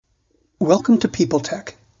Welcome to People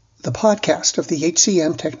Tech, the podcast of the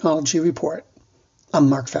HCM Technology Report. I'm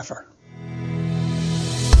Mark Pfeffer.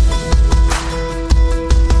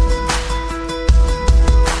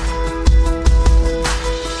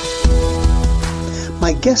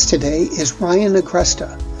 My guest today is Ryan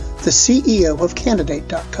Agresta, the CEO of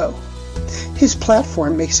Candidate.co. His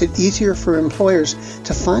platform makes it easier for employers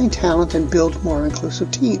to find talent and build more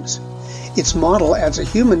inclusive teams. Its model adds a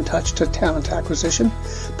human touch to talent acquisition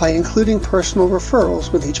by including personal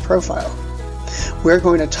referrals with each profile. We're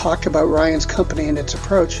going to talk about Ryan's company and its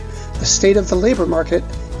approach, the state of the labor market,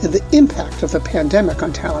 and the impact of the pandemic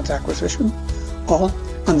on talent acquisition, all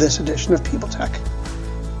on this edition of People Tech.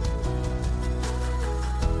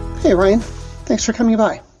 Hey Ryan, thanks for coming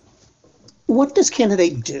by. What does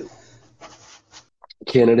Candidate do?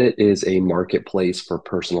 Candidate is a marketplace for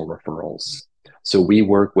personal referrals. So we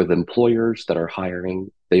work with employers that are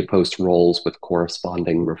hiring. They post roles with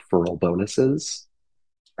corresponding referral bonuses.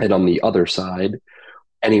 And on the other side,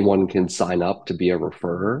 anyone can sign up to be a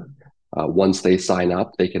referrer. Once they sign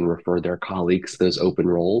up, they can refer their colleagues to those open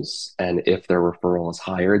roles. And if their referral is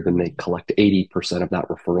hired, then they collect 80% of that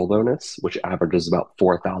referral bonus, which averages about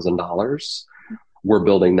 $4,000. We're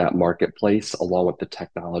building that marketplace along with the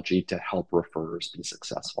technology to help referrers be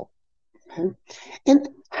successful. Okay. And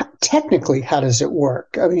technically, how does it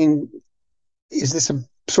work? I mean, is this a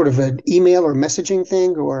sort of an email or messaging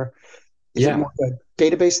thing, or is it more of a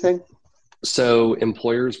database thing? So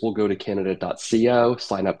employers will go to candidate.co,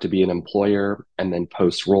 sign up to be an employer, and then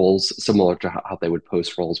post roles similar to how they would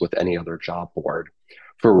post roles with any other job board.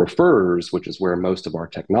 For referrers, which is where most of our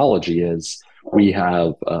technology is, we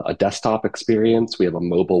have a desktop experience, we have a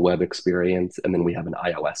mobile web experience, and then we have an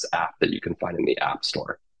iOS app that you can find in the App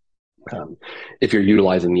Store. If you're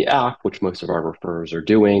utilizing the app, which most of our referrers are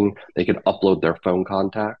doing, they can upload their phone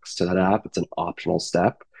contacts to that app. It's an optional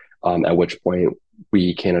step, at which point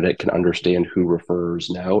we, Candidate, can understand who referrers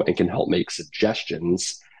know and can help make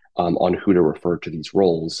suggestions on who to refer to these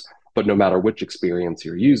roles. But no matter which experience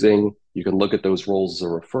you're using, you can look at those roles as a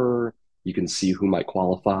referrer. You can see who might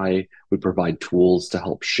qualify. We provide tools to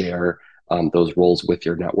help share those roles with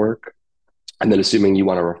your network. And then assuming you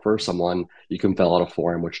want to refer someone, you can fill out a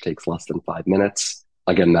form, which takes less than 5 minutes.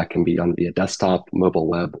 Again, that can be done via desktop, mobile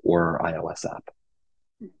web, or iOS app.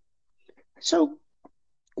 So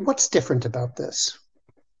what's different about this?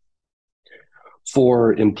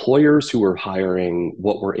 For employers who are hiring,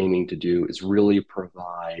 what we're aiming to do is really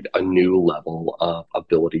provide a new level of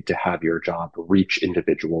ability to have your job reach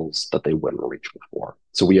individuals that they wouldn't reach before.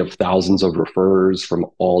 So we have thousands of referrers from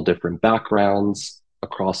all different backgrounds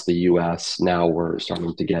across the US. Now we're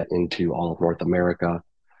starting to get into all of North America.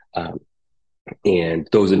 And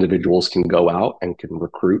those individuals can go out and can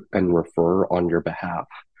recruit and refer on your behalf,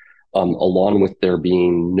 along with there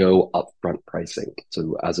being no upfront pricing.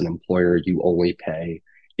 So as an employer, you only pay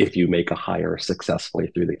if you make a hire successfully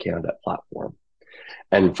through the Candidate platform.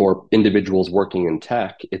 And for individuals working in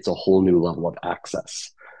tech, it's a whole new level of access.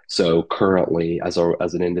 So currently, as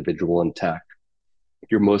an individual in tech,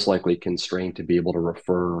 you're most likely constrained to be able to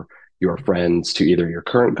refer your friends to either your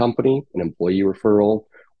current company, an employee referral,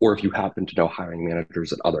 or if you happen to know hiring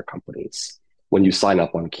managers at other companies. When you sign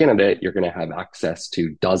up on Candidate, you're going to have access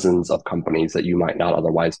to dozens of companies that you might not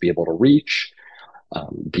otherwise be able to reach,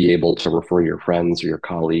 be able to refer your friends or your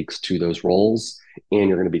colleagues to those roles, and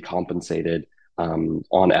you're going to be compensated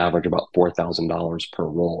on average about $4,000 per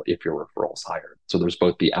role if your referral is hired. So there's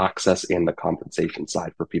both the access and the compensation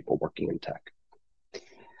side for people working in tech.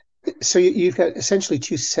 So you've got essentially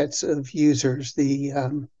two sets of users,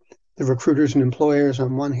 the recruiters and employers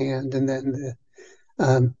on one hand, and then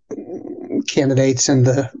the candidates and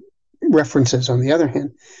the references on the other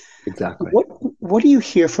hand. Exactly. What do you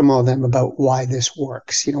hear from all of them about why this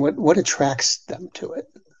works? You know, what attracts them to it?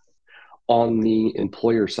 On the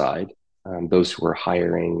employer side, those who are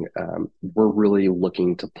hiring, we're really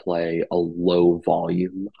looking to play a low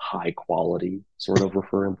volume, high quality sort of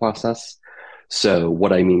referring process. So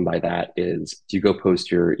what I mean by that is if you go post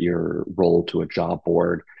your role to a job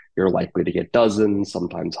board, you're likely to get dozens,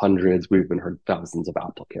 sometimes hundreds. We've even heard thousands of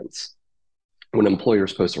applicants. When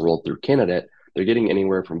employers post a role through Candidate, they're getting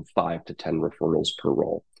anywhere from 5 to 10 referrals per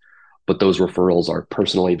role. But those referrals are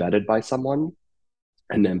personally vetted by someone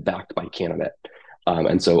and then backed by Candidate.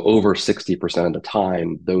 And so over 60% of the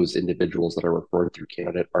time, those individuals that are referred through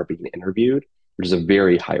Candidate are being interviewed, which is a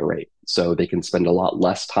very high rate. So they can spend a lot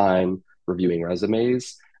less time reviewing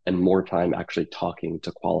resumes and more time actually talking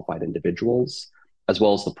to qualified individuals, as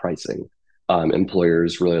well as the pricing.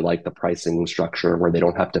 Employers really like the pricing structure where they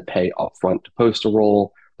don't have to pay upfront to post a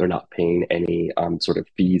role. They're not paying any sort of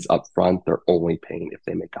fees upfront. They're only paying if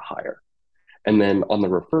they make a hire. And then on the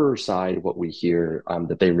referrer side, what we hear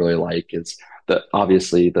that they really like is that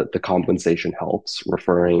obviously the compensation helps.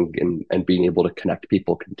 Referring and being able to connect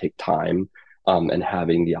people can take time, and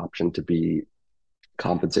having the option to be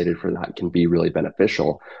compensated for that can be really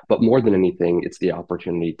beneficial. But more than anything, it's the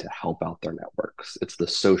opportunity to help out their networks. It's the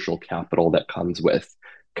social capital that comes with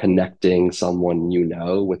connecting someone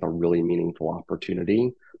with a really meaningful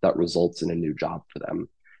opportunity that results in a new job for them.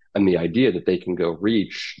 And the idea that they can go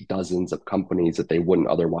reach dozens of companies that they wouldn't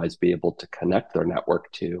otherwise be able to connect their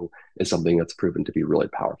network to is something that's proven to be really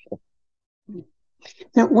powerful.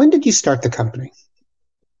 Now, when did you start the company?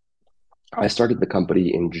 I started the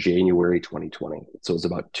company in January 2020. So it was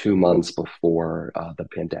about 2 months before the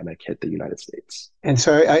pandemic hit the United States. And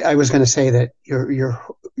so I was going to say that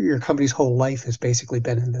your company's whole life has basically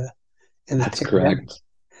been in the That's pandemic. correct.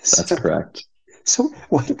 That's So, correct. so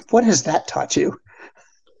what has that taught you?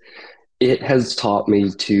 It has taught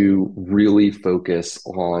me to really focus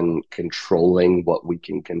on controlling what we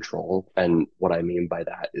can control. And what I mean by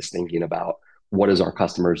that is thinking about what is our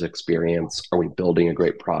customer's experience? Are we building a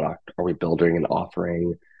great product? Are we building an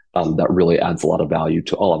offering that really adds a lot of value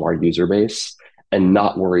to all of our user base? And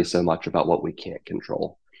not worry so much about what we can't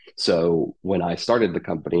control. So when I started the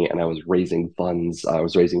company and I was raising funds, I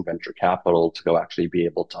was raising venture capital to go actually be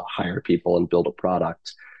able to hire people and build a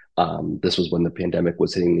product. This was when the pandemic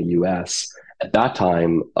was hitting the US. At that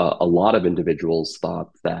time, a lot of individuals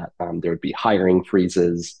thought that there would be hiring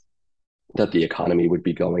freezes, that the economy would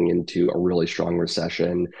be going into a really strong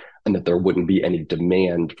recession, and that there wouldn't be any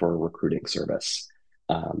demand for a recruiting service.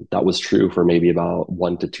 That was true for maybe about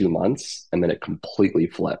 1 to 2 months, and then it completely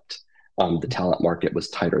flipped. The talent market was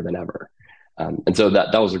tighter than ever. And so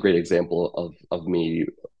that was a great example of me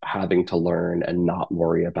having to learn and not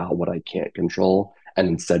worry about what I can't control, and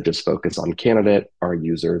instead just focus on candidate, our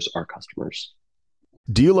users, our customers.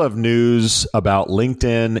 Do you love news about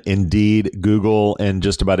LinkedIn, Indeed, Google, and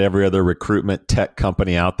just about every other recruitment tech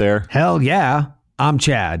company out there? Hell yeah. I'm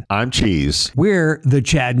Chad. I'm Cheese. We're the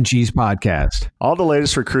Chad and Cheese Podcast. All the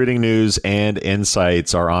latest recruiting news and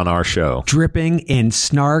insights are on our show, dripping in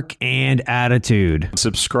snark and attitude.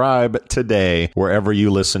 Subscribe today wherever you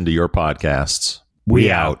listen to your podcasts.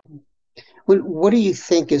 We out. What do you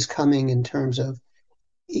think is coming in terms of,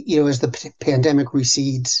 as the pandemic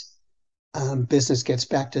recedes, business gets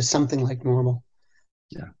back to something like normal?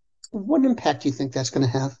 Yeah. What impact do you think that's going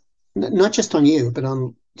to have? Not just on you, but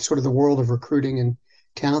on sort of the world of recruiting and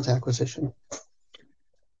talent acquisition?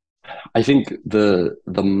 I think the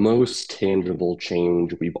most tangible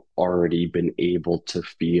change we've already been able to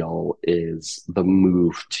feel is the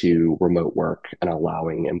move to remote work and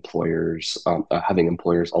allowing employers, having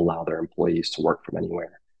employers allow their employees to work from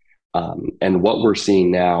anywhere. And what we're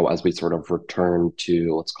seeing now as we sort of return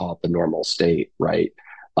to, let's call it the normal state, right,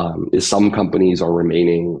 is some companies are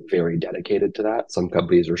remaining very dedicated to that. Some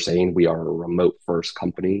companies are saying we are a remote first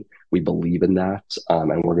company. We believe in that,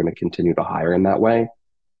 and we're going to continue to hire in that way.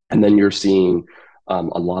 And then you're seeing a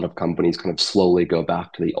lot of companies kind of slowly go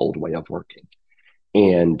back to the old way of working.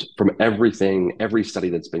 And from every study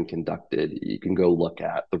that's been conducted, you can go look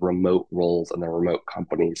at the remote roles, and the remote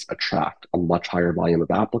companies attract a much higher volume of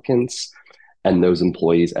applicants, and those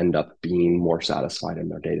employees end up being more satisfied in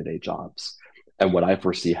their day-to-day jobs. And what I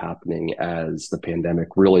foresee happening as the pandemic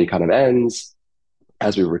really kind of ends,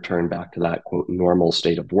 as we return back to that quote normal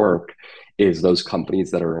state of work, is those companies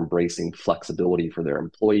that are embracing flexibility for their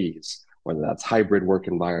employees, whether that's hybrid work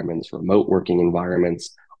environments, remote working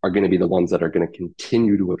environments, are going to be the ones that are going to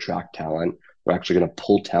continue to attract talent. They're actually going to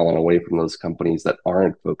pull talent away from those companies that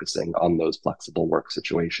aren't focusing on those flexible work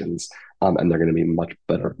situations, and they're going to be much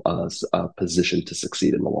better positioned to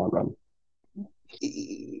succeed in the long run.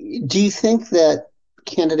 Do you think that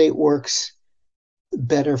Candidate works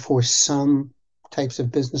better for some types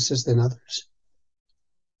of businesses than others?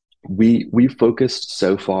 We focused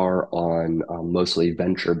so far on mostly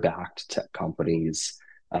venture-backed tech companies,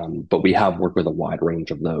 but we have worked with a wide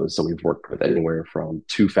range of those. So we've worked with anywhere from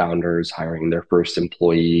 2 founders hiring their first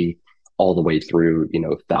employee, all the way through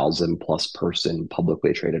 1,000+ person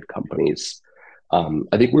publicly traded companies.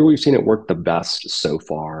 I think where we've seen it work the best so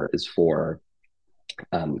far is for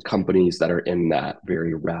companies that are in that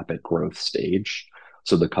very rapid growth stage.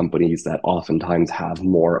 So the companies that oftentimes have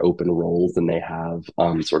more open roles than they have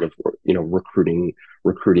sort of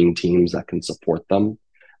recruiting teams that can support them.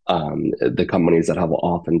 The companies that have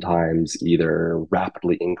oftentimes either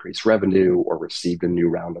rapidly increased revenue or received a new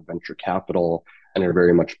round of venture capital and are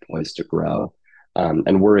very much poised to grow.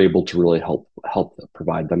 And we're able to really help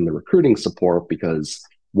provide them the recruiting support because,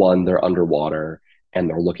 one, they're underwater, and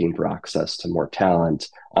they're looking for access to more talent,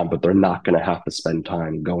 but they're not going to have to spend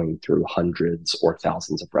time going through hundreds or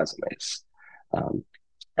thousands of resumes.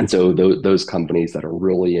 And so those companies that are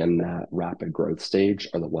really in that rapid growth stage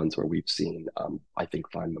are the ones where we've seen, I think,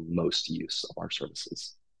 find the most use of our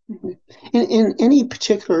services. Mm-hmm. In any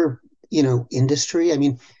particular, industry, I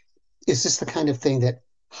mean, is this the kind of thing that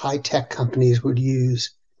high tech companies would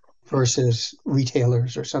use versus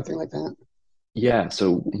retailers or something like that? Yeah,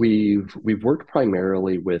 so we've worked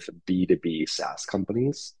primarily with B2B SaaS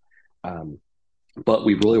companies, but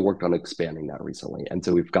we've really worked on expanding that recently. And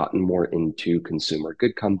so we've gotten more into consumer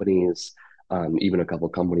good companies, even a couple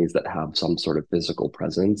of companies that have some sort of physical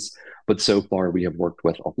presence. But so far, we have worked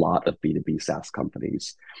with a lot of B2B SaaS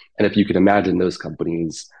companies. And if you can imagine those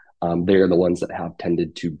companies, they're the ones that have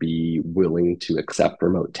tended to be willing to accept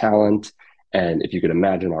remote talent. And if you could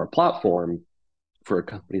imagine our platform for a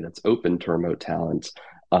company that's open to remote talent,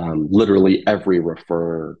 literally every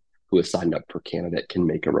referrer who is signed up per candidate can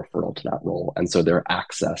make a referral to that role. And so their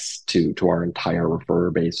access to our entire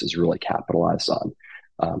referrer base is really capitalized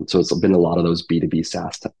on. So it's been a lot of those B2B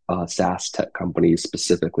SaaS tech companies,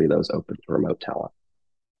 specifically those open for remote talent.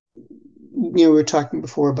 We were talking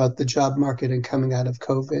before about the job market and coming out of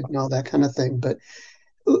COVID and all that kind of thing. But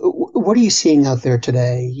what are you seeing out there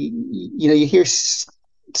today? You hear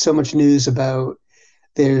so much news about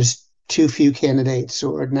there's too few candidates,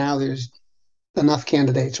 or now there's enough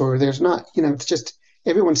candidates, or there's not. It's just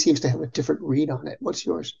everyone seems to have a different read on it. What's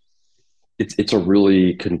yours? It's a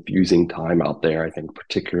really confusing time out there, I think,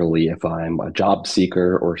 particularly if I'm a job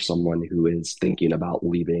seeker or someone who is thinking about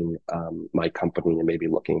leaving my company and maybe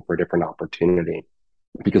looking for a different opportunity.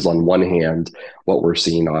 Because on one hand, what we're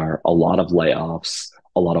seeing are a lot of layoffs,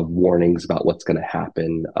 a lot of warnings about what's going to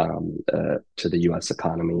happen to the U.S.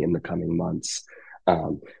 economy in the coming months.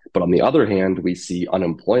 But on the other hand, we see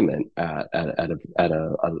unemployment at a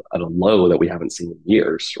low that we haven't seen in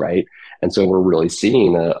years, right? And so we're really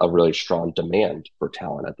seeing a really strong demand for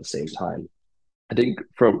talent at the same time. I think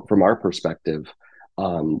from our perspective,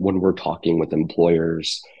 when we're talking with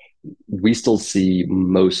employers, we still see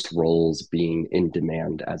most roles being in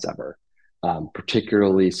demand as ever,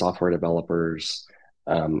 particularly software developers.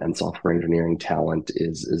 And software engineering talent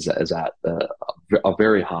is at a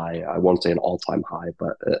very high, I won't say an all-time high,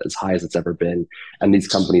 but as high as it's ever been. And these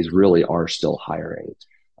companies really are still hiring.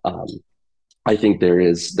 I think there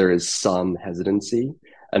is some hesitancy.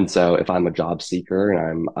 And so if I'm a job seeker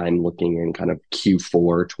and I'm looking in kind of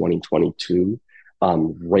Q4 2022,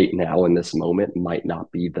 right now in this moment might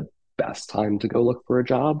not be the best time to go look for a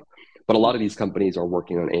job. But a lot of these companies are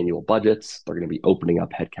working on annual budgets. They're going to be opening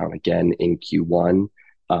up headcount again in Q1.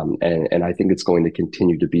 And I think it's going to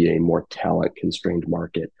continue to be a more talent-constrained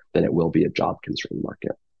market than it will be a job-constrained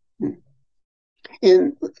market.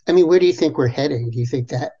 And I mean, where do you think we're heading? Do you think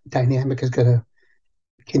that dynamic is going to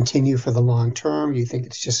continue for the long term? Do you think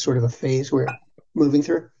it's just sort of a phase we're moving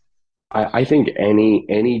through? I think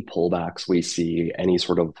any pullbacks we see, any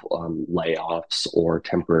sort of layoffs or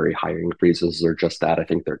temporary hiring freezes are just that. I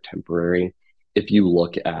think they're temporary. If you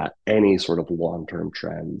look at any sort of long-term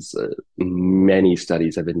trends, many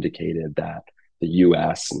studies have indicated that the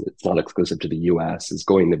U.S., and it's not exclusive to the U.S., is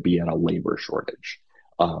going to be at a labor shortage.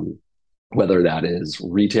 Whether that is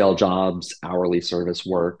retail jobs, hourly service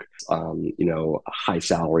work, high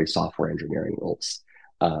salary software engineering roles.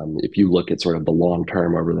 If you look at sort of the long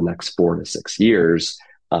term over the next 4 to 6 years,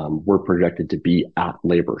 we're projected to be at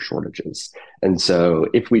labor shortages. And so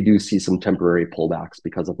if we do see some temporary pullbacks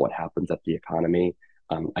because of what happens at the economy,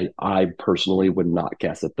 I personally would not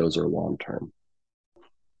guess that those are long term.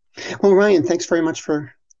 Well, Ryan, thanks very much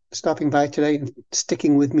for stopping by today and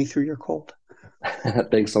sticking with me through your cold.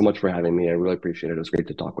 Thanks so much for having me. I really appreciate it. It was great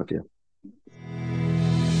to talk with you.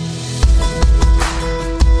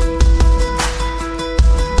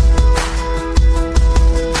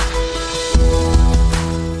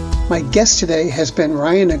 My guest today has been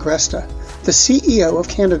Ryan Agresta, the CEO of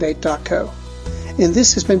Candidate.co. And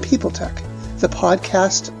this has been People Tech, the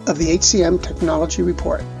podcast of the HCM Technology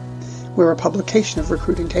Report. We're a publication of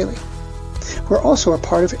Recruiting Daily. We're also a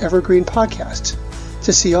part of Evergreen Podcasts.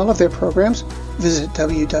 To see all of their programs, visit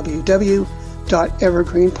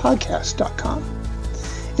www.evergreenpodcast.com.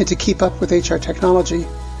 And to keep up with HR technology,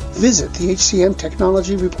 visit the HCM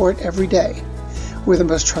Technology Report every day. We're the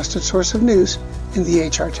most trusted source of news in the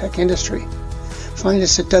HR tech industry. Find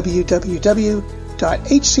us at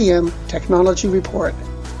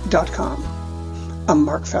www.hcmtechnologyreport.com. I'm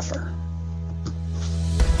Mark Pfeffer.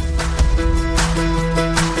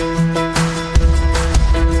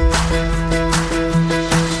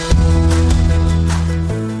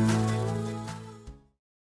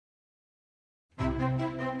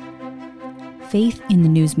 faith in the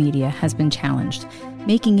news media has been challenged,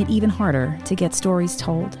 making it even harder to get stories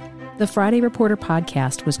told. The Friday Reporter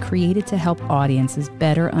podcast was created to help audiences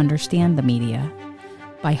better understand the media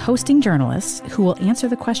by hosting journalists who will answer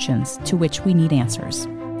the questions to which we need answers.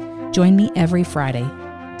 Join me every Friday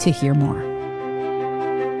to hear more.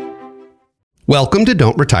 Welcome to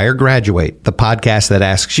Don't Retire, Graduate, the podcast that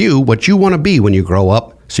asks you what you want to be when you grow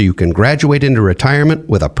up so you can graduate into retirement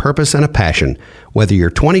with a purpose and a passion, whether you're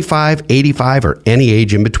 25, 85, or any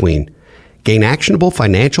age in between. Gain actionable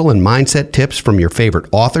financial and mindset tips from your favorite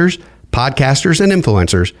authors, podcasters, and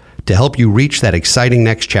influencers to help you reach that exciting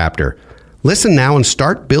next chapter. Listen now and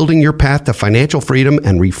start building your path to financial freedom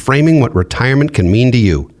and reframing what retirement can mean to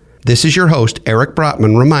you. This is your host, Eric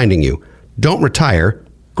Brotman, reminding you, don't retire,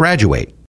 graduate.